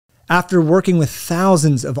After working with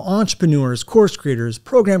thousands of entrepreneurs, course creators,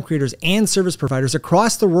 program creators, and service providers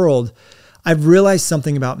across the world, I've realized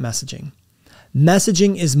something about messaging.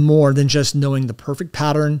 Messaging is more than just knowing the perfect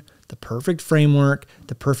pattern, the perfect framework,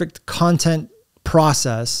 the perfect content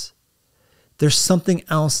process. There's something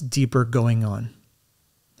else deeper going on.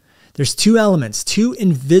 There's two elements, two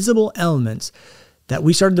invisible elements that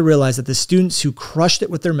we started to realize that the students who crushed it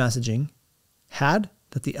with their messaging had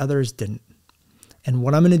that the others didn't. And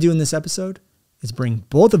what I'm going to do in this episode is bring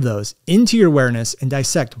both of those into your awareness and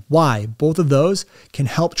dissect why both of those can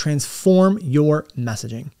help transform your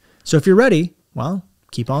messaging. So if you're ready, well,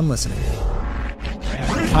 keep on listening.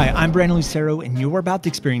 Hi, I'm Brandon Lucero, and you're about to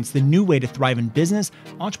experience the new way to thrive in business,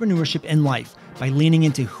 entrepreneurship, and life by leaning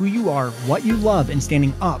into who you are, what you love, and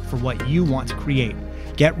standing up for what you want to create.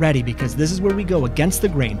 Get ready, because this is where we go against the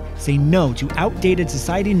grain, say no to outdated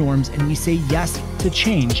society norms, and we say yes to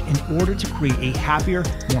change in order to create a happier,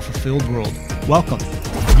 more fulfilled world. Welcome to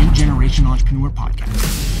the New Generation Entrepreneur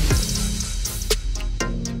Podcast.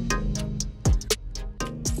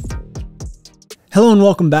 Hello and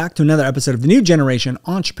welcome back to another episode of the New Generation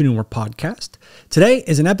Entrepreneur Podcast. Today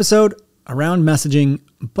is an episode around messaging,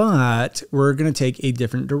 but we're going to take a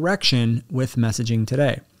different direction with messaging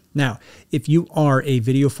today. Now, if you are a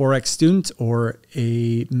Video Forex student or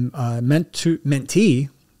a mentee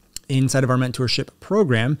inside of our mentorship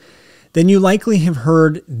program, then you likely have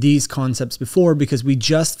heard these concepts before, because we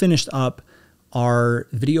just finished up our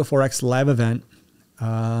Video Forex live event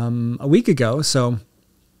a week ago.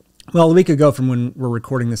 Well, a week ago from when we're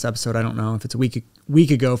recording this episode. I don't know if it's a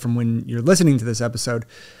week ago from when you're listening to this episode.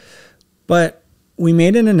 But we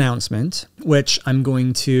made an announcement, which I'm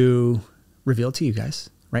going to reveal to you guys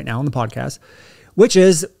right now on the podcast, which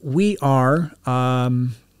is we are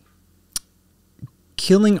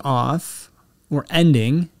killing off or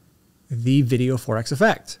ending the Video Forex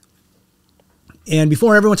Effect. And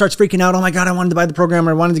before everyone starts freaking out, oh my God, I wanted to buy the program,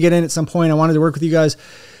 or I wanted to get in at some point, I wanted to work with you guys.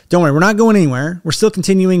 Don't worry, we're not going anywhere. We're still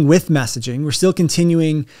continuing with messaging. We're still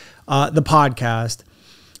continuing the podcast.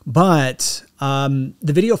 But the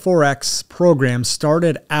Video Forex program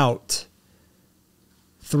started out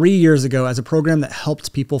 3 years ago as a program that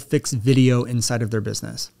helped people fix video inside of their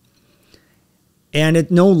business. And it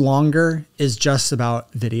no longer is just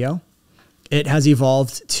about video. It has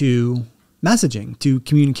evolved to messaging, to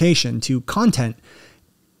communication, to content.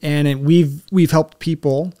 And we've helped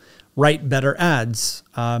people write better ads,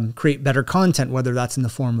 create better content, whether that's in the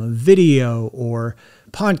form of video or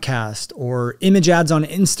podcast or image ads on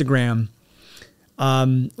Instagram,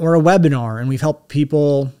 or a webinar. And we've helped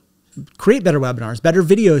people create better webinars, better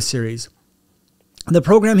video series. The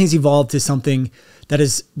program has evolved to something that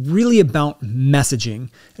is really about messaging.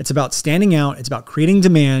 It's about standing out. It's about creating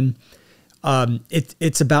demand.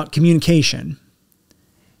 It's about communication.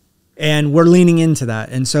 And we're leaning into that.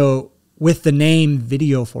 And so with the name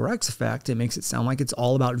Video Forex Effect, it makes it sound like it's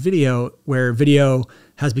all about video, where video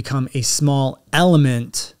has become a small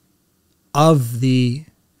element of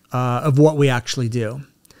what we actually do,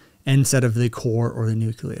 instead of the core or the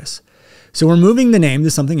nucleus. So we're moving the name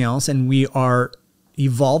to something else, and we are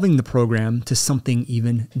evolving the program to something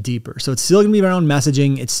even deeper. So it's still going to be around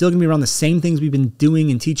messaging. It's still going to be around the same things we've been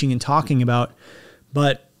doing and teaching and talking about,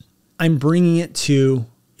 but I'm bringing it to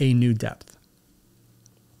a new depth.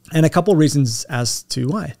 And a couple reasons as to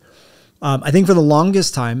why. I think for the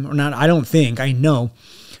longest time, or not, I don't think, I know,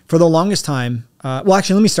 for the longest time, well,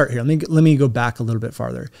 actually, let me start here. Let me go back a little bit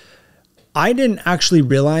farther. I didn't actually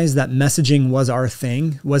realize that messaging was our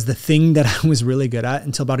thing, was the thing that I was really good at,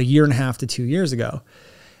 until about 1.5 to 2 years ago.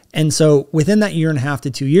 And so within that 1.5 to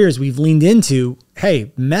 2 years, we've leaned into,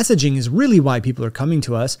 hey, messaging is really why people are coming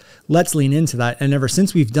to us. Let's lean into that. And ever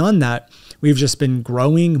since we've done that, we've just been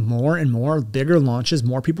growing more and more, bigger launches,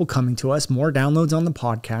 more people coming to us, more downloads on the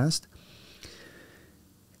podcast.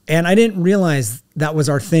 And I didn't realize that was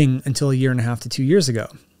our thing until 1.5 to 2 years ago.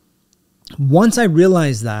 Once I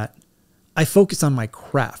realized that, I focused on my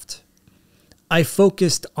craft. I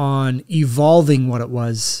focused on evolving what it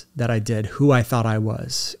was that I did, who I thought I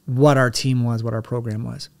was, what our team was, what our program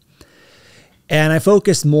was. And I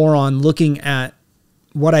focused more on looking at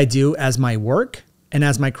what I do as my work and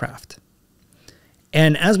as my craft.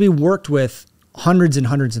 And as we worked with hundreds and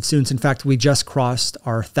hundreds of students, in fact, we just crossed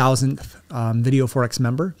our 1,000th Video Forex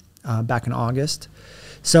member back in August.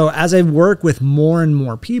 So as I work with more and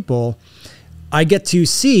more people, I get to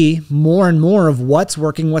see more and more of what's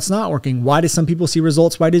working, what's not working. Why did some people see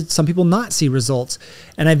results? Why did some people not see results?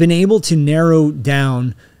 And I've been able to narrow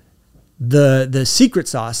down the secret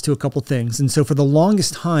sauce to a couple things. And so for the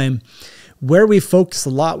longest time, where we focus a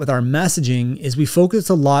lot with our messaging is we focus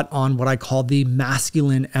a lot on what I call the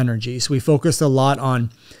masculine energy. So we focus a lot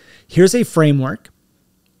on, here's a framework,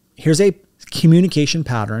 here's a communication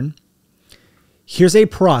pattern, here's a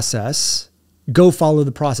process, go follow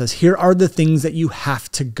the process. Here are the things that you have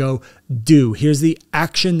to go do. Here's the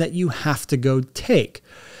action that you have to go take.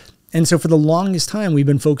 And so for the longest time, we've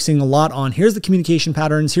been focusing a lot on, here's the communication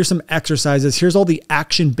patterns, here's some exercises, here's all the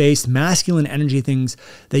action-based masculine energy things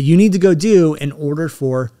that you need to go do in order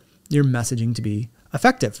for your messaging to be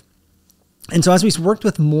effective. And so as we worked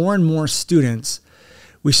with more and more students,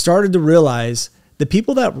 we started to realize the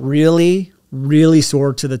people that really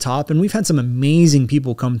soared to the top, and we've had some amazing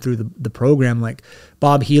people come through the program, like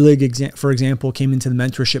Bob Helig, for example, came into the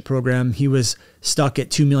mentorship program. He was stuck at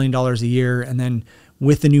 $2 million a year, and then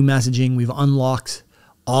with the new messaging, we've unlocked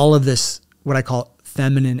all of this, what I call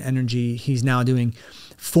feminine energy. He's now doing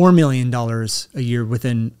 $4 million a year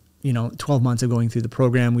within, 12 months of going through the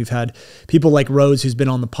program. We've had people like Rose, who's been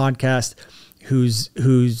on the podcast, who's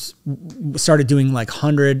started doing like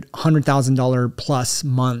 $100,000 plus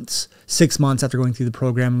months, 6 months after going through the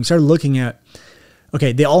program. And we started looking at,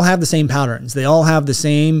 okay, they all have the same patterns. They all have the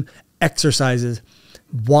same exercises.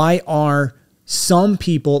 Why are some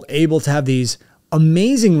people able to have these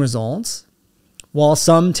amazing results while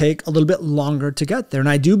some take a little bit longer to get there? And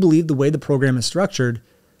I do believe the way the program is structured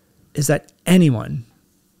is that anyone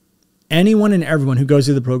and everyone who goes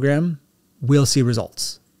through the program will see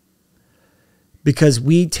results, because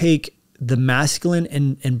we take the masculine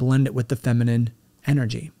and blend it with the feminine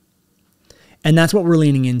energy. And that's what we're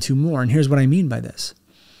leaning into more. And here's what I mean by this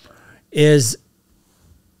is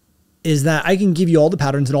that I can give you all the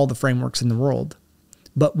patterns and all the frameworks in the world,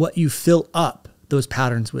 but what you fill up those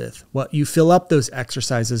patterns with, what you fill up those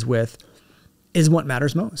exercises with, is what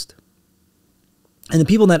matters most. And the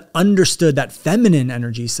people that understood that feminine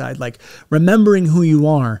energy side, like remembering who you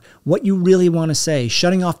are, what you really want to say,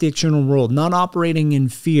 shutting off the external world, not operating in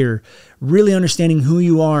fear, really understanding who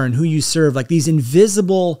you are and who you serve, like these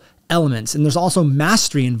invisible elements. And there's also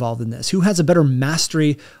mastery involved in this. Who has a better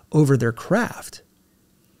mastery over their craft?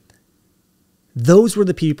 Those were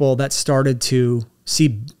the people that started to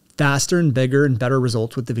see faster and bigger and better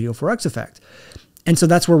results with the Video 4X effect. And so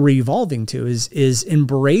that's where we're evolving to, is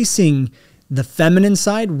embracing the feminine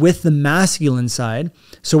side with the masculine side.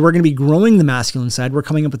 So we're going to be growing the masculine side. We're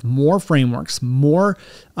coming up with more frameworks, more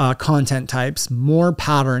content types, more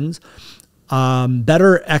patterns,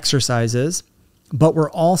 better exercises, but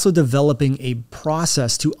we're also developing a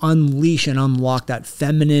process to unleash and unlock that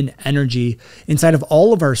feminine energy inside of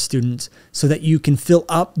all of our students so that you can fill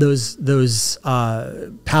up those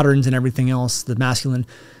patterns and everything else, the masculine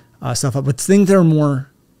stuff up with things that are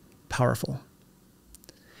more powerful.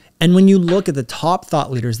 And when you look at the top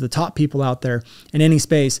thought leaders, the top people out there in any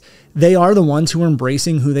space, they are the ones who are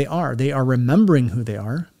embracing who they are. They are remembering who they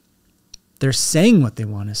are. They're saying what they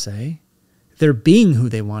want to say. They're being who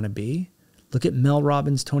they want to be. Look at Mel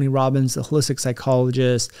Robbins, Tony Robbins, the holistic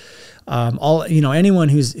psychologist, anyone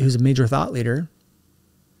who's a major thought leader.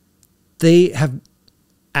 They have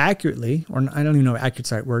accurately, or I don't even know if accurate is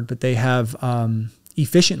the right word, but they have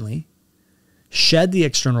efficiently shed the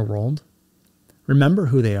external world. Remember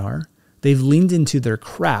who they are. They've leaned into their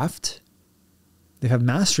craft. They have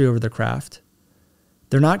mastery over their craft.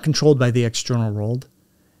 They're not controlled by the external world.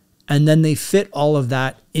 And then they fit all of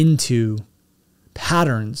that into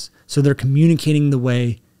patterns. So they're communicating the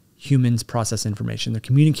way humans process information. They're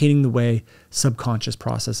communicating the way subconscious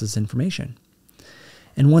processes information.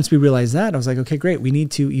 And once we realized that, I was like, okay, great. We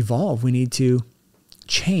need to evolve. We need to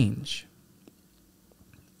change.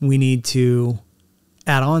 We need to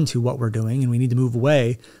add on to what we're doing, and we need to move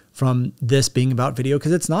away from this being about video,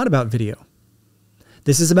 because it's not about video.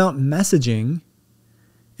 This is about messaging,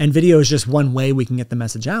 and video is just one way we can get the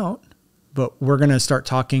message out, but we're going to start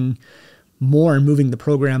talking more and moving the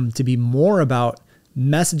program to be more about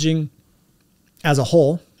messaging as a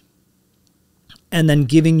whole, and then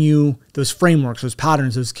giving you those frameworks, those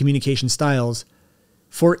patterns, those communication styles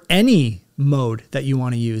for any mode that you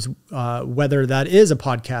want to use, whether that is a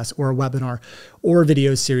podcast or a webinar or a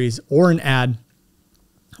video series or an ad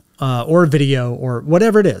or a video or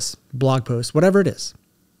whatever it is, blog post, whatever it is.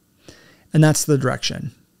 And that's the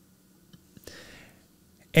direction.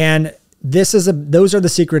 And those are the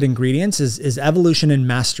secret ingredients is evolution and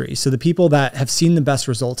mastery. So the people that have seen the best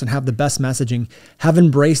results and have the best messaging have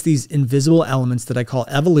embraced these invisible elements that I call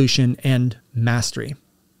evolution and mastery.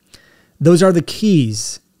 Those are the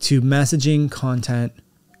keys to messaging, content,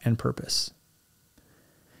 and purpose.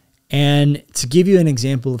 And to give you an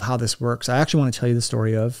example of how this works, I actually want to tell you the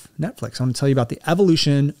story of Netflix. I want to tell you about the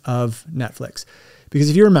evolution of Netflix. Because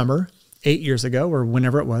if you remember, 8 years ago or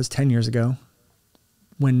whenever it was, 10 years ago,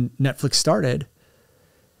 when Netflix started,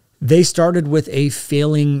 they started with a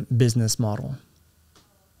failing business model.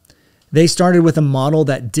 They started with a model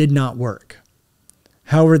that did not work.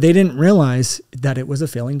 However, they didn't realize that it was a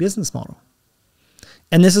failing business model.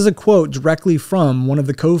 And this is a quote directly from one of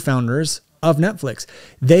the co-founders of Netflix.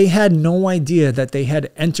 They had no idea that they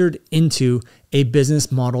had entered into a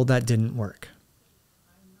business model that didn't work.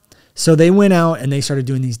 So they went out and they started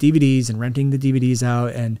doing these DVDs and renting the DVDs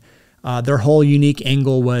out. And their whole unique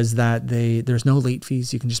angle was that there's no late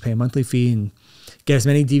fees. You can just pay a monthly fee and get as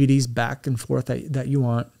many DVDs back and forth that you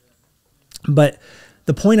want. But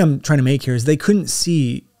the point I'm trying to make here is they couldn't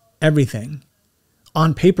see everything.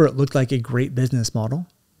 On paper, it looked like a great business model.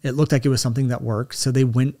 It looked like it was something that worked. So they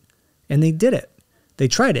went and they did it. They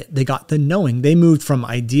tried it. They got the knowing. They moved from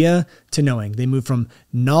idea to knowing. They moved from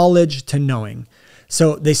knowledge to knowing.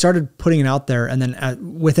 So they started putting it out there. And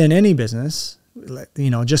then within any business,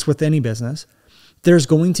 just with any business, there's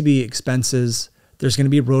going to be expenses. There's going to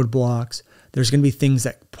be roadblocks. There's going to be things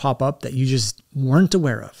that pop up that you just weren't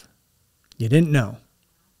aware of. You didn't know.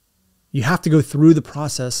 You have to go through the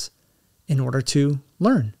process in order to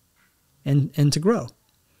learn and to grow.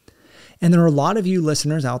 And there are a lot of you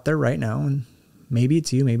listeners out there right now, and maybe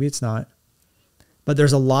it's you, maybe it's not, but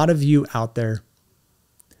there's a lot of you out there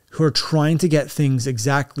who are trying to get things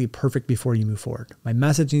exactly perfect before you move forward. My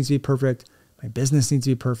message needs to be perfect. My business needs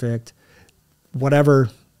to be perfect. Whatever,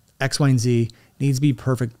 X, Y, and Z needs to be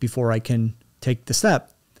perfect before I can take the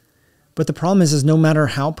step. But the problem is no matter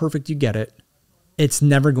how perfect you get it, it's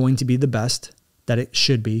never going to be the best that it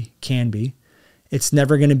should be, can be. It's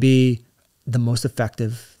never going to be the most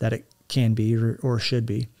effective that it can be or should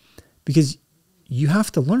be, because you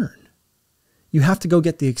have to learn. You have to go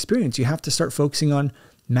get the experience. You have to start focusing on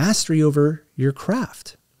mastery over your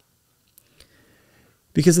craft.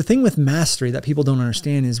 Because the thing with mastery that people don't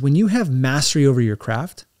understand is when you have mastery over your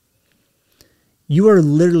craft, you are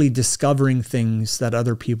literally discovering things that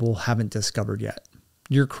other people haven't discovered yet.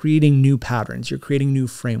 You're creating new patterns. You're creating new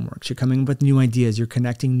frameworks. You're coming up with new ideas. You're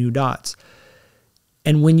connecting new dots.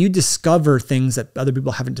 And when you discover things that other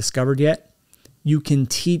people haven't discovered yet, you can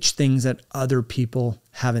teach things that other people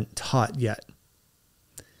haven't taught yet.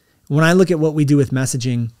 When I look at what we do with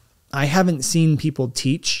messaging, I haven't seen people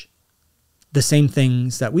teach the same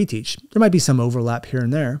things that we teach. There might be some overlap here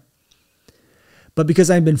and there. But because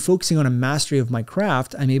I've been focusing on a mastery of my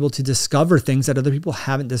craft, I'm able to discover things that other people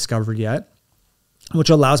haven't discovered yet, which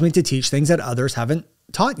allows me to teach things that others haven't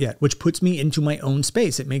taught yet, which puts me into my own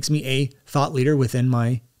space. It makes me a thought leader within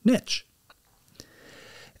my niche.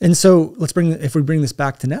 And so if we bring this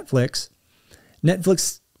back to Netflix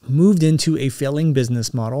moved into a failing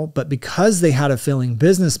business model, but because they had a failing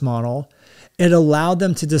business model, it allowed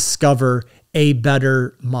them to discover a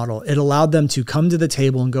better model. It allowed them to come to the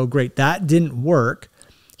table and go, great, that didn't work.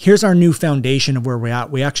 Here's our new foundation of where we're at.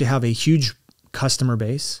 We actually have a huge customer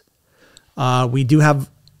base. We do have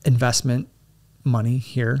investment money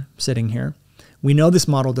here, sitting here. We know this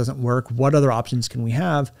model doesn't work. What other options can we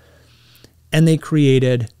have? And they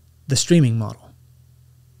created the streaming model.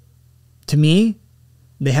 To me,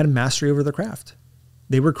 they had a mastery over their craft.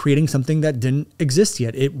 They were creating something that didn't exist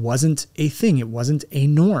yet. It wasn't a thing. It wasn't a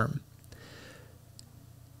norm.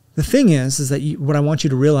 The thing is that what I want you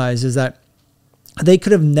to realize is that they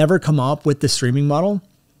could have never come up with the streaming model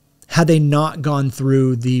had they not gone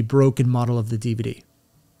through the broken model of the DVD.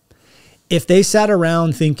 If they sat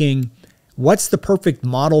around thinking, what's the perfect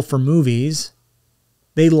model for movies?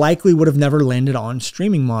 They likely would have never landed on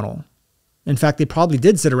streaming model. In fact, they probably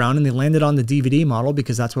did sit around and they landed on the DVD model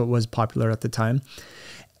because that's what was popular at the time.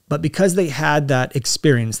 But because they had that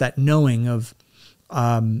experience, that knowing of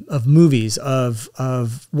movies,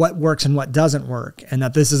 of what works and what doesn't work, and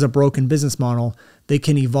that this is a broken business model, they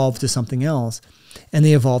can evolve to something else. And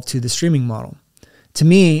they evolved to the streaming model. To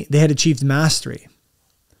me, they had achieved mastery.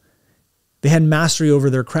 They had mastery over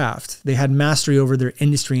their craft. They had mastery over their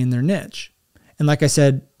industry and their niche. And like I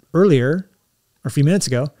said earlier, or a few minutes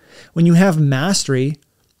ago, when you have mastery,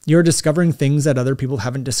 you're discovering things that other people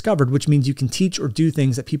haven't discovered, which means you can teach or do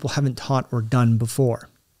things that people haven't taught or done before.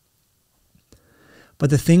 But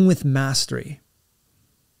the thing with mastery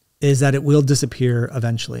is that it will disappear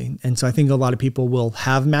eventually. And so I think a lot of people will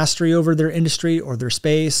have mastery over their industry or their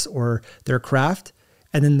space or their craft,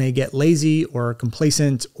 and then they get lazy or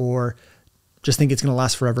complacent or just think it's going to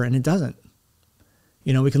last forever, and it doesn't.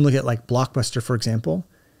 You know, we can look at like Blockbuster, for example.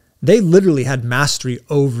 They literally had mastery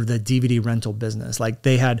over the DVD rental business. Like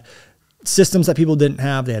they had systems that people didn't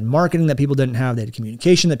have. They had marketing that people didn't have. They had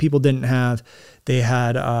communication that people didn't have. They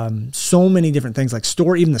had so many different things like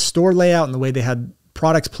even the store layout and the way they had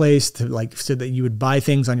products placed to like, so that you would buy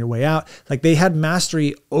things on your way out. Like they had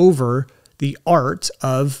mastery over the art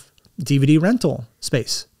of DVD rental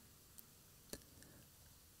space.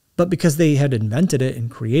 But because they had invented it and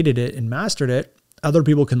created it and mastered it, other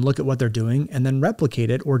people can look at what they're doing and then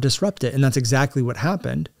replicate it or disrupt it. And that's exactly what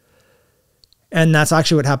happened. And that's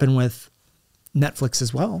actually what happened with Netflix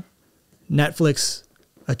as well. Netflix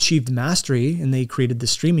achieved mastery and they created the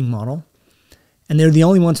streaming model. And they're the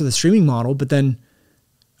only ones with a streaming model. But then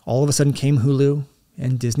all of a sudden came Hulu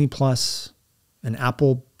and Disney Plus and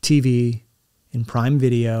Apple TV and Prime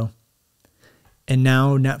Video. And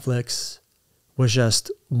now Netflix was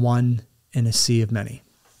just one in a sea of many.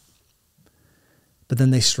 But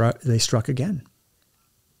then they struck again.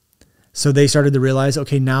 So they started to realize,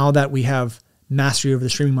 okay, now that we have mastery over the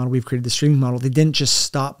streaming model, we've created the streaming model. They didn't just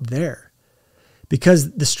stop there.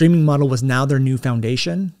 Because the streaming model was now their new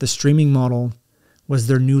foundation. The streaming model was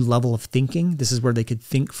their new level of thinking. This is where they could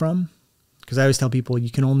think from. Because I always tell people, you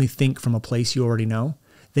can only think from a place you already know.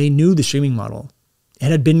 They knew the streaming model.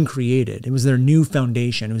 It had been created. It was their new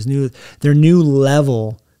foundation. It was their new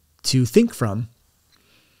level to think from.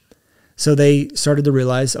 So they started to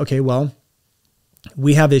realize, okay, well,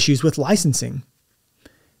 we have issues with licensing.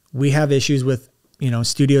 We have issues with,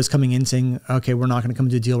 studios coming in saying, okay, we're not going to come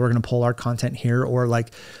to a deal. We're going to pull our content here. Or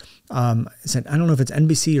like, I don't know if it's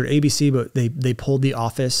NBC or ABC, but they pulled The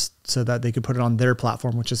Office so that they could put it on their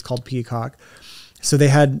platform, which is called Peacock. So they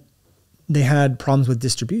had problems with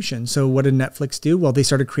distribution. So what did Netflix do? Well, they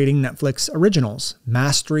started creating Netflix originals.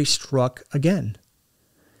 Mastery struck again.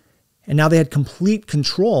 And now they had complete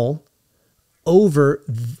control over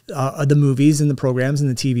the movies and the programs and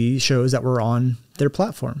the TV shows that were on their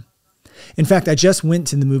platform. In fact, I just went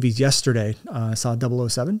to the movies yesterday. I saw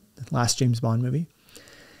 007, the last James Bond movie.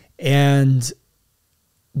 And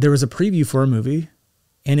there was a preview for a movie,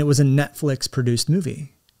 and it was a Netflix produced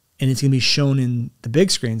movie. And it's going to be shown in the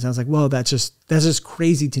big screens. And I was like, whoa, that's just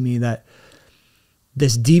crazy to me that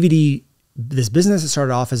this business that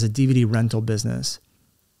started off as a DVD rental business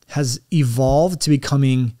has evolved to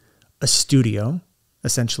becoming a studio,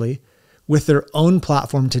 essentially, with their own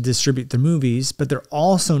platform to distribute their movies, but they're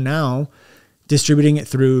also now distributing it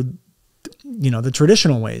through, the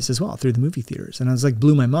traditional ways as well, through the movie theaters. And I was like,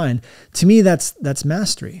 blew my mind. To me, that's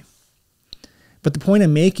mastery. But the point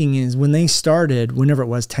I'm making is when they started, whenever it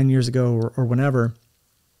was 10 years ago or whenever,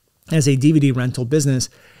 as a DVD rental business,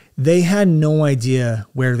 they had no idea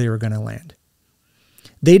where they were going to land.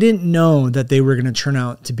 They didn't know that they were going to turn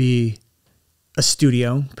out to be a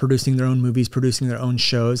studio producing their own movies, producing their own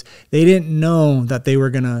shows. They didn't know that they were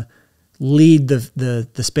going to lead the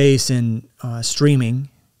space in streaming.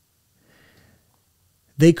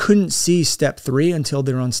 They couldn't see step 3 until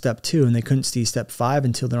they were on step 2, and they couldn't see step 5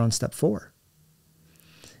 until they're on step 4.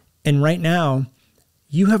 And right now,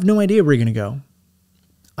 you have no idea where you're going to go.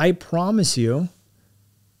 I promise you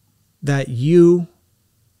that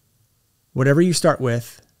whatever you start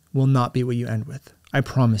with will not be what you end with. I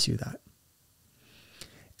promise you that.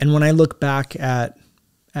 And when I look back at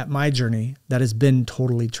my journey, that has been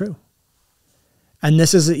totally true. And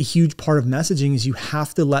this is a huge part of messaging is you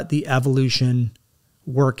have to let the evolution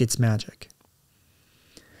work its magic.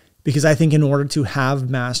 Because I think in order to have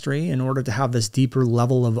mastery, in order to have this deeper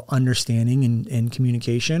level of understanding and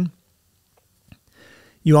communication,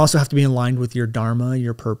 you also have to be aligned with your dharma,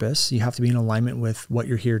 your purpose. You have to be in alignment with what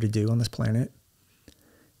you're here to do on this planet.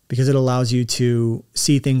 Because it allows you to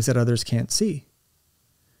see things that others can't see.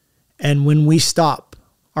 And when we stop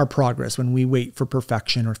our progress, when we wait for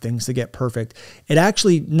perfection or things to get perfect, it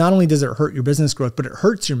actually, not only does it hurt your business growth, but it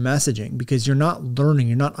hurts your messaging because you're not learning,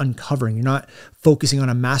 you're not uncovering, you're not focusing on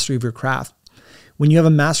a mastery of your craft. When you have a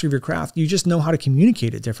mastery of your craft, you just know how to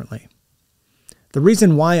communicate it differently. The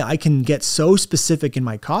reason why I can get so specific in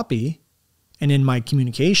my copy and in my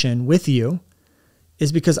communication with you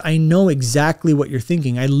is because I know exactly what you're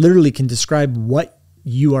thinking. I literally can describe what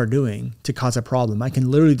you are doing to cause a problem. I can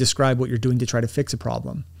literally describe what you're doing to try to fix a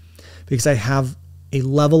problem because I have a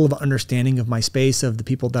level of understanding of my space, of the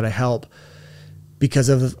people that I help, because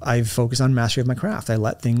I've focused on mastery of my craft. I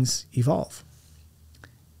let things evolve.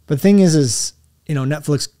 But the thing is,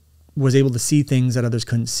 Netflix was able to see things that others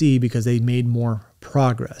couldn't see because they made more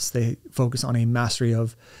progress. They focus on a mastery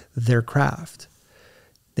of their craft.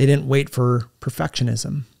 They didn't wait for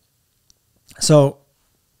perfectionism. So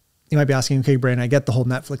you might be asking, okay, Brandon, I get the whole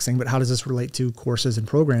Netflix thing, but how does this relate to courses and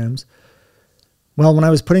programs? Well, when I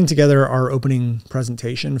was putting together our opening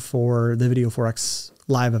presentation for the Video Forex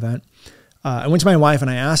live event, I went to my wife and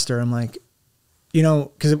I asked her, I'm like,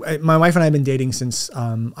 because my wife and I have been dating since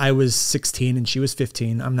I was 16 and she was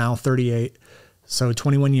 15. I'm now 38. So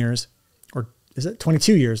 21 years or is it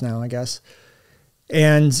 22 years now, I guess.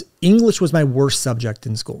 And English was my worst subject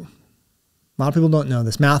in school. A lot of people don't know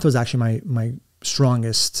this. Math was actually my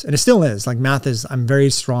strongest, and it still is. Like math is, I'm very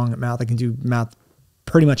strong at math. I can do math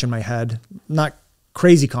pretty much in my head, not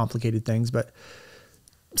crazy complicated things, but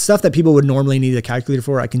stuff that people would normally need a calculator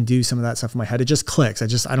for, I can do some of that stuff in my head. It just clicks.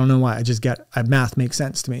 I don't know why. Math makes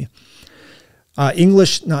sense to me.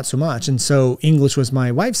 English, not so much. And so English was my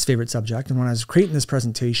wife's favorite subject. And when I was creating this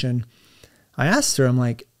presentation, I asked her, I'm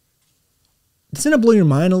like, doesn't it blow your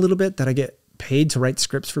mind a little bit that I get paid to write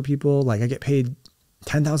scripts for people? Like I get paid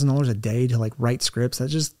 $10,000 a day to like write scripts. That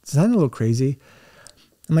just sounded a little crazy.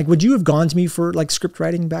 I'm like, would you have gone to me for like script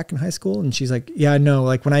writing back in high school? And she's like, yeah, no,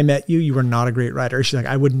 like when I met you, you were not a great writer. She's like,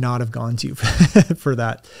 I would not have gone to you for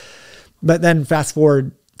that. But then fast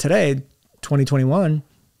forward today, 2021,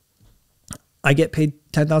 I get paid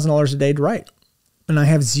 $10,000 a day to write. And I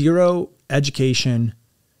have zero education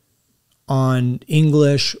on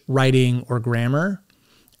English, writing, or grammar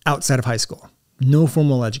outside of high school. No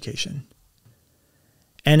formal education.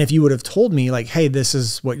 And if you would have told me like, hey, this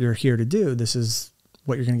is what you're here to do, this is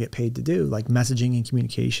what you're going to get paid to do, like messaging and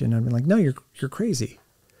communication, I'd be like, no, you're crazy.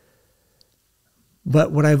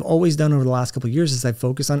 But what I've always done over the last couple of years is I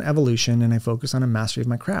focus on evolution and I focus on a mastery of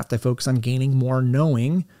my craft. I focus on gaining more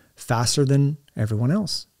knowing faster than everyone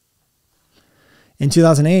else. In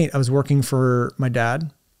 2008, I was working for my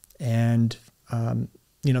dad, and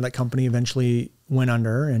that company eventually went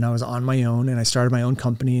under, and I was on my own, and I started my own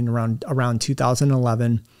company in around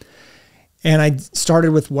 2011. And I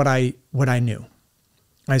started with what I knew.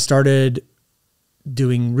 I started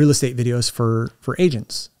doing real estate videos for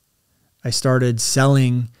agents. I started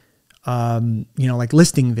selling, like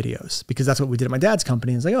listing videos, because that's what we did at my dad's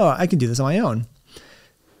company. It's like, oh, I can do this on my own.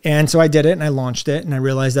 And so I did it and I launched it, and I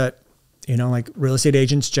realized that, like real estate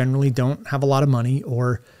agents generally don't have a lot of money,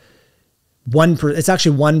 or it's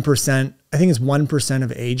actually 1%. I think it's 1%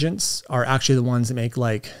 of agents are actually the ones that make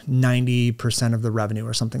like 90% of the revenue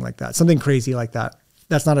or something like that. Something crazy like that.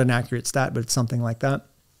 That's not an accurate stat, but it's something like that.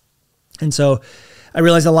 And so I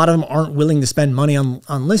realized a lot of them aren't willing to spend money on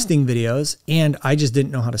listing videos, and I just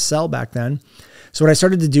didn't know how to sell back then. So what I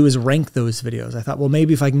started to do is rank those videos. I thought, well,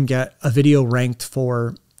 maybe if I can get a video ranked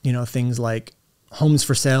for, things like homes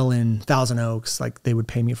for sale in Thousand Oaks, like they would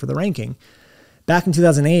pay me for the ranking. Back in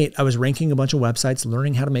 2008, I was ranking a bunch of websites,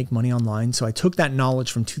 learning how to make money online. So I took that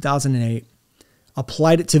knowledge from 2008,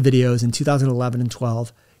 applied it to videos in 2011 and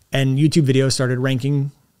 12, and YouTube videos started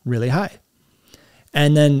ranking really high.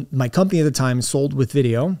 And then my company at the time, Sold with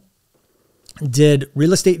Video, did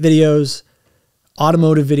real estate videos,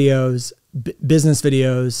 automotive videos, business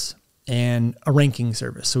videos, and a ranking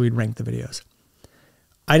service. So we'd rank the videos.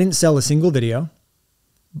 I didn't sell a single video,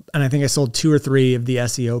 and I think I sold 2 or 3 of the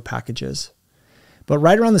SEO packages. But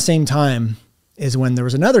right around the same time is when there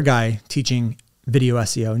was another guy teaching video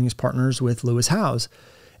SEO, and he was partners with Lewis Howes,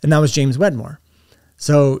 and that was James Wedmore.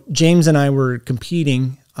 So James and I were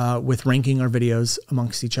competing with ranking our videos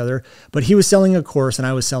amongst each other, but he was selling a course and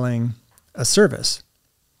I was selling a service.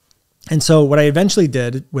 And so what I eventually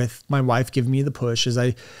did, with my wife giving me the push, is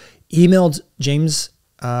I emailed Facebook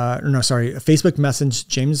messaged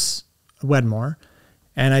James Wedmore,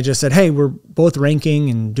 and I just said, hey, we're both ranking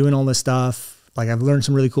and doing all this stuff. Like, I've learned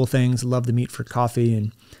some really cool things. I'd love to meet for coffee.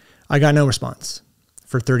 And I got no response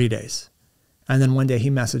for 30 days. And then one day he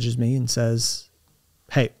messages me and says,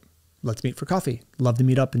 hey, let's meet for coffee. Love to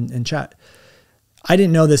meet up and chat. I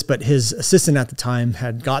didn't know this, but his assistant at the time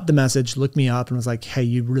had got the message, looked me up, and was like, hey,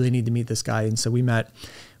 you really need to meet this guy. And so we met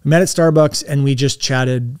at Starbucks, and we just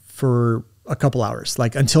chatted for a couple hours,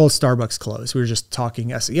 like until Starbucks closed. We were just talking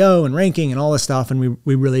SEO and ranking and all this stuff, and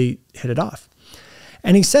we really hit it off.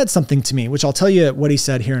 And he said something to me, which I'll tell you what he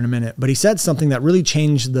said here in a minute, but he said something that really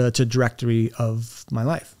changed the trajectory of my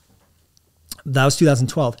life. That was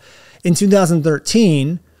 2012. In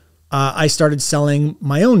 2013, I started selling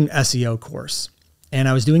my own SEO course, and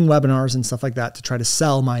I was doing webinars and stuff like that to try to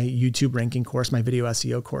sell my YouTube ranking course, my video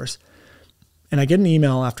SEO course. And I get an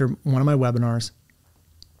email after one of my webinars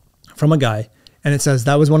from a guy, and it says,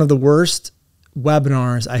 that was one of the worst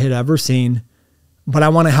webinars I had ever seen, but I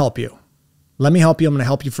want to help you. Let me help you. I'm going to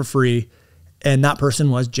help you for free. And that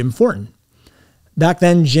person was Jim Fortin. Back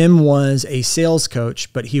then, Jim was a sales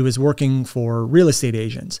coach, but he was working for real estate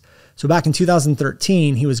agents. So back in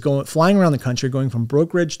 2013, he was flying around the country, going from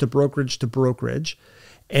brokerage to brokerage to brokerage.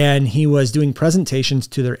 And he was doing presentations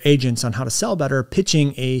to their agents on how to sell better,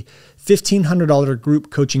 pitching a $1,500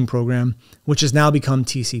 group coaching program, which has now become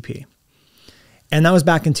TCP. And that was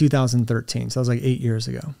back in 2013. So that was like 8 years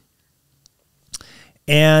ago.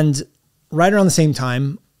 And right around the same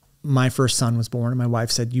time, my first son was born, and my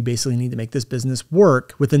wife said, you basically need to make this business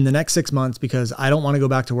work within the next 6 months because I don't want to go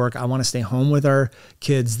back to work. I want to stay home with our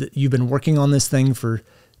kids. That you've been working on this thing for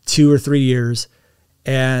 2 or 3 years.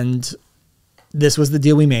 And this was the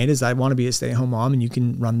deal we made, is I want to be a stay-at-home mom and you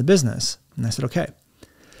can run the business. And I said, okay.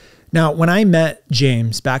 Now, when I met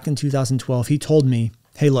James back in 2012, he told me,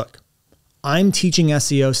 hey, look, I'm teaching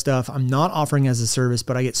SEO stuff. I'm not offering as a service,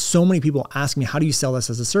 but I get so many people asking me, how do you sell this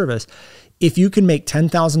as a service? If you can make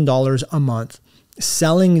 $10,000 a month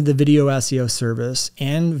selling the video SEO service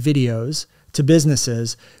and videos to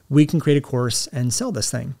businesses, we can create a course and sell this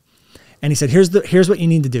thing. And he said, here's what you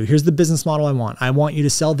need to do. Here's the business model I want. I want you to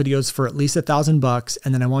sell videos for at least $1,000,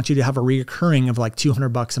 and then I want you to have a recurring of like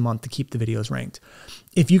 $200 a month to keep the videos ranked.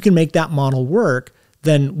 If you can make that model work,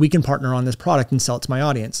 then we can partner on this product and sell it to my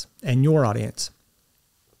audience and your audience.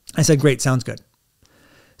 I said, great, sounds good.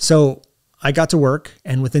 So I got to work,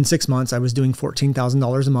 and within 6 months, I was doing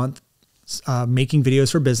 $14,000 a month, making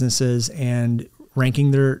videos for businesses and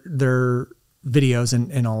ranking their videos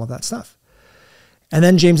and all of that stuff. And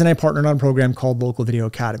then James and I partnered on a program called Local Video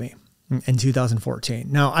Academy in 2014.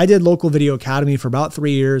 Now, I did Local Video Academy for about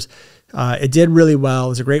 3 years. It did really well. It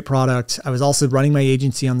was a great product. I was also running my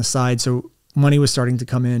agency on the side, so money was starting to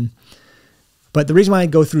come in. But the reason why I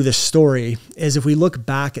go through this story is if we look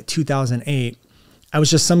back at 2008, I was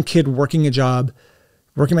just some kid working a job,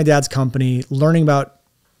 working my dad's company, learning about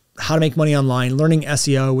how to make money online, learning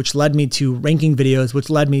SEO, which led me to ranking videos, which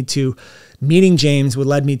led me to meeting James, which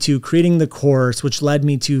led me to creating the course, which led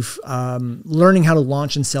me to learning how to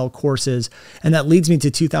launch and sell courses. And that leads me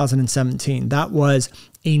to 2017. That was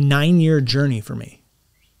a 9-year journey for me.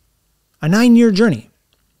 A 9-year journey.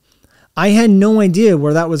 I had no idea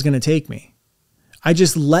where that was going to take me. I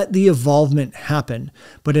just let the evolvement happen.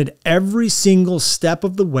 But at every single step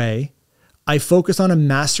of the way, I focused on a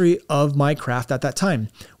mastery of my craft at that time.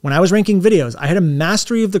 When I was ranking videos, I had a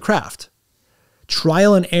mastery of the craft.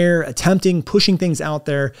 Trial and error, attempting, pushing things out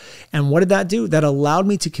there. And what did that do? That allowed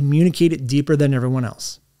me to communicate it deeper than everyone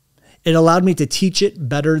else. It allowed me to teach it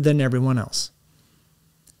better than everyone else.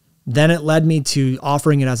 Then it led me to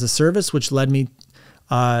offering it as a service, which led me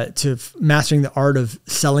to mastering the art of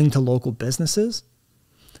selling to local businesses,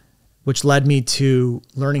 which led me to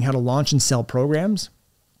learning how to launch and sell programs.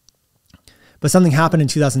 But something happened in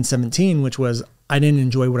 2017, which was I didn't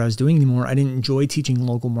enjoy what I was doing anymore. I didn't enjoy teaching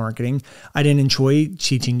local marketing. I didn't enjoy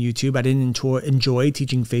teaching YouTube. I didn't enjoy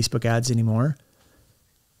teaching Facebook ads anymore.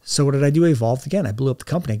 So what did I do? I evolved again. I blew up the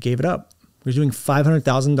company. I gave it up. I was doing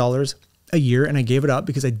 $500,000 a year, and I gave it up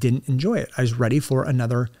because I didn't enjoy it. I was ready for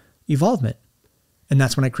another evolvement. And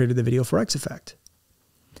that's when I created the Video Forex Effect.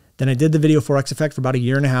 Then I did the Video Forex Effect for about 1.5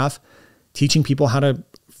 years, teaching people how to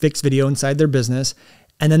fix video inside their business.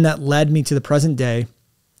 And then that led me to the present day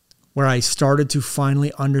where I started to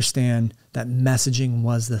finally understand that messaging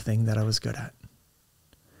was the thing that I was good at.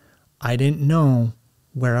 I didn't know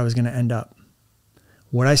where I was going to end up.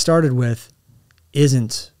 What I started with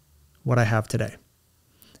isn't what I have today.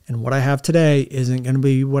 And what I have today isn't going to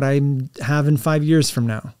be what I have in 5 years from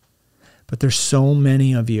now. But there's so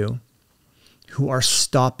many of you who are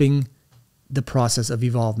stopping the process of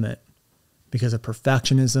evolvement because of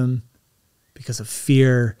perfectionism, because of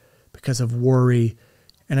fear, because of worry.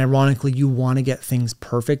 And ironically, you want to get things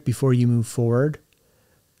perfect before you move forward.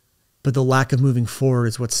 But the lack of moving forward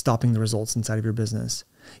is what's stopping the results inside of your business.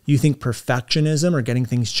 You think perfectionism or getting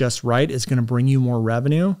things just right is going to bring you more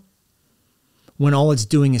revenue, when all it's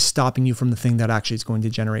doing is stopping you from the thing that actually is going to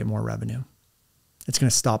generate more revenue. It's going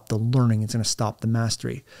to stop the learning. It's going to stop the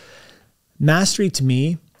mastery. Mastery to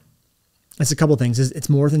me, it's a couple of things. It's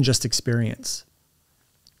more than just experience.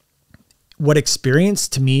 What experience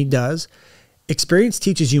to me does, experience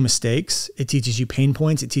teaches you mistakes. It teaches you pain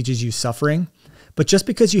points. It teaches you suffering. But just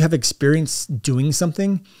because you have experience doing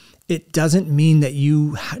something, it doesn't mean that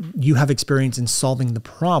you have experience in solving the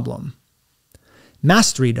problem.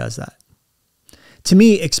 Mastery does that. To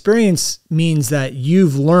me, experience means that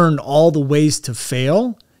you've learned all the ways to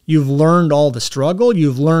fail. You've learned all the struggle.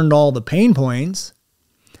 You've learned all the pain points.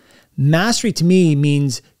 Mastery to me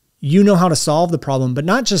means you know how to solve the problem, but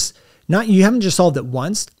you haven't just solved it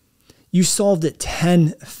once. You solved it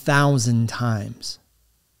 10,000 times.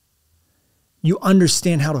 You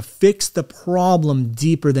understand how to fix the problem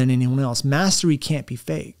deeper than anyone else. Mastery can't be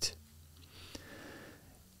faked.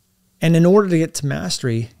 And in order to get to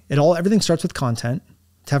mastery, everything starts with content.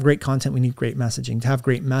 To have great content, we need great messaging. To have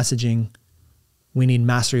great messaging, we need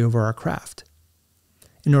mastery over our craft.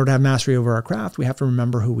 In order to have mastery over our craft, we have to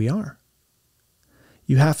remember who we are.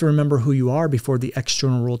 You have to remember who you are before the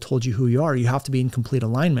external world told you who you are. You have to be in complete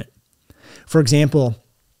alignment. For example,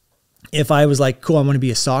 if I was like, cool, I'm going to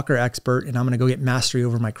be a soccer expert and I'm going to go get mastery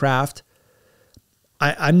over my craft,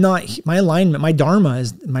 I'm not, my alignment, my dharma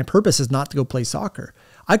is, my purpose is not to go play soccer.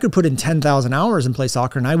 I could put in 10,000 hours and play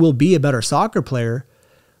soccer and I will be a better soccer player.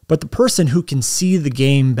 But the person who can see the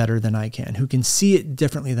game better than I can, who can see it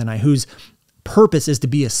differently than whose purpose is to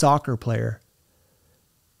be a soccer player,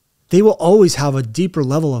 they will always have a deeper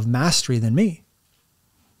level of mastery than me.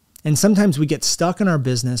 And sometimes we get stuck in our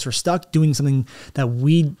business or stuck doing something that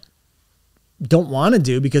we don't want to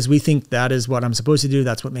do because we think that is what I'm supposed to do.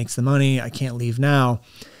 That's what makes the money. I can't leave now.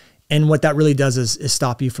 And what that really does is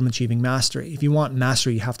stop you from achieving mastery. If you want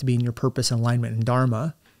mastery, you have to be in your purpose, alignment, and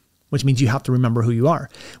dharma, which means you have to remember who you are.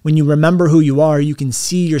 When you remember who you are, you can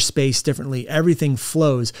see your space differently. Everything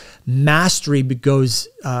flows. Mastery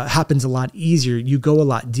happens a lot easier. You go a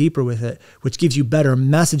lot deeper with it, which gives you better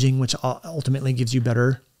messaging, which ultimately gives you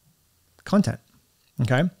better content.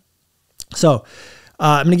 Okay. So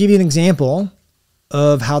I'm going to give you an example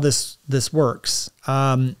of how this works.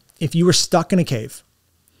 If you were stuck in a cave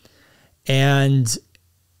and,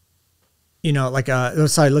 you know, like,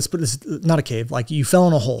 let's put this, not a cave, like you fell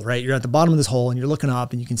in a hole, right? You're at the bottom of this hole and you're looking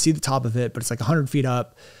up and you can see the top of it, but it's like 100 feet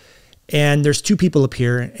up and there's two people up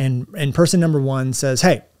here and person number one says,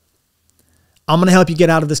 hey, I'm going to help you get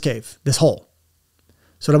out of this cave, this hole.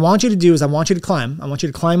 So what I want you to do is I want you to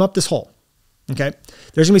climb up this hole. Okay.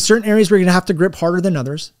 There's gonna be certain areas where you're gonna have to grip harder than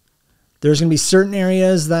others. There's gonna be certain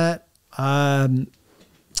areas that,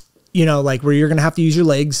 you know, like where you're gonna have to use your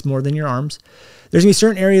legs more than your arms. There's gonna be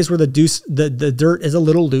certain areas where the dirt is a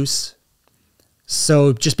little loose.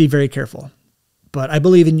 So just be very careful. But I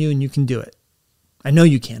believe in you and you can do it. I know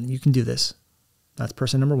you can. You can do this. That's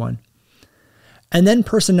person number one. And then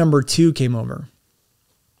person number two came over.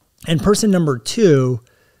 And person number two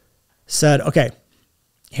said, okay,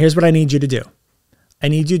 here's what I need you to do. I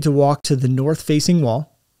need you to walk to the north facing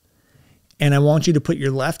wall. And I want you to put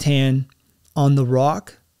your left hand on the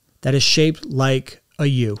rock that is shaped like a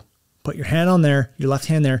U. Put your hand on there, your left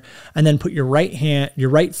hand there, and then put your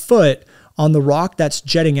right foot on the rock that's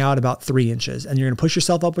jetting out about 3 inches. And you're going to push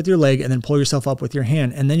yourself up with your leg and then pull yourself up with your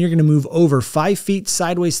hand. And then you're going to move over 5 feet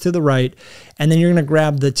sideways to the right. And then you're going to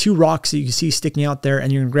grab the 2 rocks that you can see sticking out there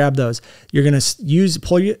and you're going to grab those. You're going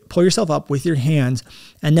to pull yourself up with your hands.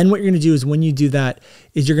 And then what you're going to do is when you do that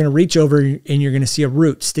is you're going to reach over and you're going to see a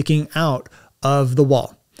root sticking out of the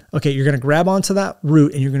wall. Okay, you're going to grab onto that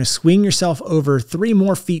root and you're going to swing yourself over 3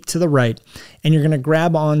 more feet to the right. And you're going to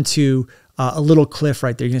grab onto a little cliff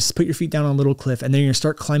right there. You're going to put your feet down on a little cliff and then you're going to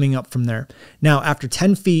start climbing up from there. Now, after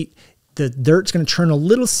 10 feet, the dirt's going to turn a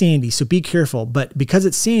little sandy, so be careful. But because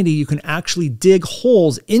it's sandy, you can actually dig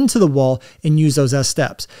holes into the wall and use those as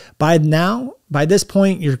steps. By this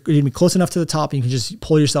point, you're going to be close enough to the top and you can just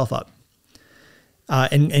pull yourself up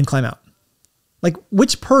and climb out. Like,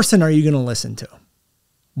 which person are you going to listen to?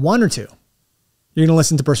 1 or 2? You're going to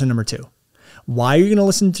listen to person number 2. Why are you going to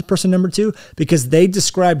listen to person number 2? Because they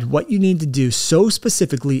described what you need to do so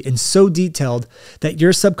specifically and so detailed that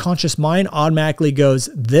your subconscious mind automatically goes,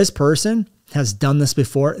 this person has done this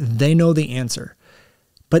before. They know the answer.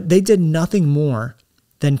 But they did nothing more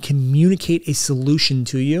than communicate a solution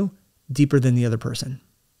to you deeper than the other person,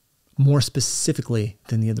 more specifically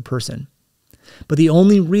than the other person. But the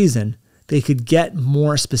only reason they could get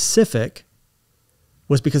more specific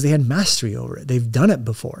was because they had mastery over it. They've done it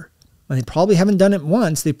before. And they probably haven't done it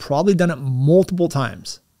once. They've probably done it multiple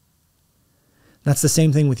times. That's the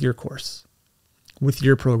same thing with your course, with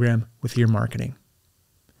your program, with your marketing.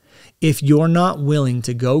 If you're not willing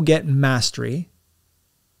to go get mastery,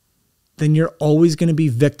 then you're always going to be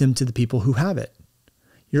victim to the people who have it.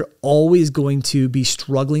 You're always going to be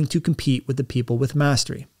struggling to compete with the people with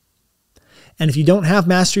mastery. And if you don't have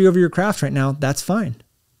mastery over your craft right now, that's fine.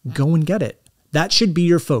 Go and get it. That should be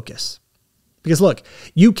your focus. Because look,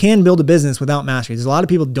 you can build a business without mastery. There's a lot of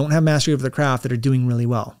people who don't have mastery over their craft that are doing really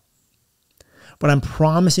well. But I'm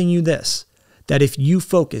promising you this, that if you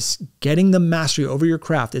focus getting the mastery over your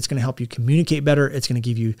craft, it's going to help you communicate better. It's going to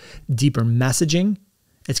give you deeper messaging.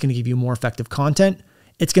 It's going to give you more effective content.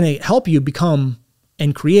 It's going to help you become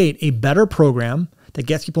and create a better program that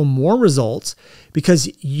gets people more results because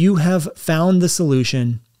you have found the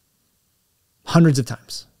solution hundreds of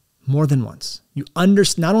times. More than once.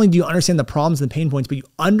 Not only do you understand the problems and the pain points, but you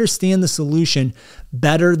understand the solution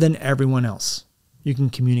better than everyone else. You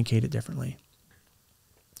can communicate it differently.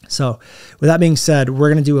 So with that being said, we're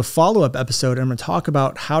going to do a follow-up episode. And I'm going to talk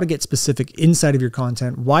about how to get specific inside of your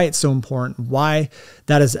content, why it's so important, why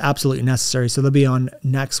that is absolutely necessary. So they'll be on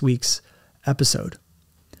next week's episode.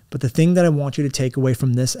 But the thing that I want you to take away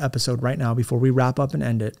from this episode right now, before we wrap up and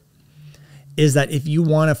end it, is that if you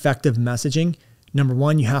want effective messaging, Number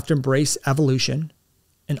one, you have to embrace evolution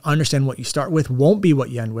and understand what you start with won't be what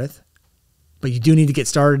you end with, but you do need to get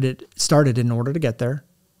started in order to get there.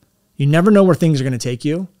 You never know where things are going to take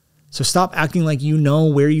you. So stop acting like you know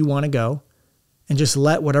where you want to go and just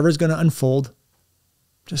let whatever's going to unfold,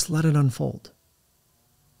 just let it unfold.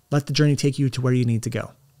 Let the journey take you to where you need to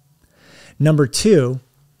go. Number two,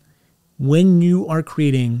 when you are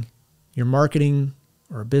creating your marketing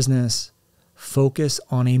or a business, focus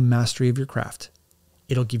on a mastery of your craft.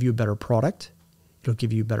 It'll give you a better product. It'll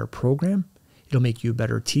give you a better program. It'll make you a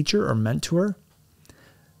better teacher or mentor.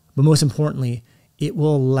 But most importantly, it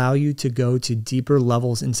will allow you to go to deeper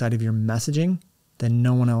levels inside of your messaging than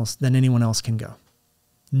anyone else can go.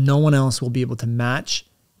 No one else will be able to match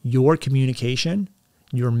your communication,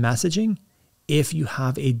 your messaging, if you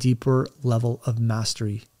have a deeper level of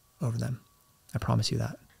mastery over them. I promise you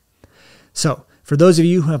that. So for those of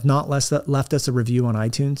you who have not left us a review on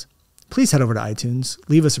iTunes, please head over to iTunes,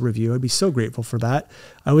 leave us a review. I'd be so grateful for that.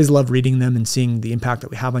 I always love reading them and seeing the impact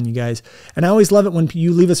that we have on you guys. And I always love it when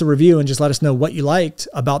you leave us a review and just let us know what you liked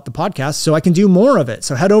about the podcast so I can do more of it.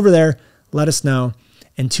 So head over there, let us know,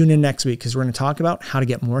 and tune in next week because we're going to talk about how to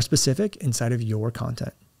get more specific inside of your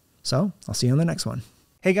content. So I'll see you on the next one.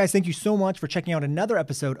 Hey guys, thank you so much for checking out another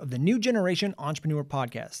episode of the New Generation Entrepreneur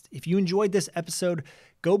Podcast. If you enjoyed this episode,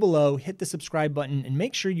 go below, hit the subscribe button, and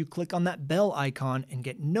make sure you click on that bell icon and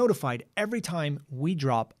get notified every time we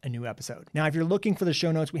drop a new episode. Now, if you're looking for the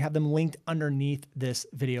show notes, we have them linked underneath this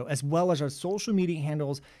video, as well as our social media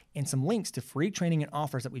handles and some links to free training and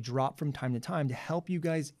offers that we drop from time to time to help you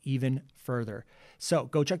guys even further. So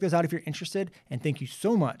go check those out if you're interested, and thank you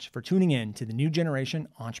so much for tuning in to the New Generation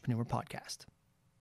Entrepreneur Podcast.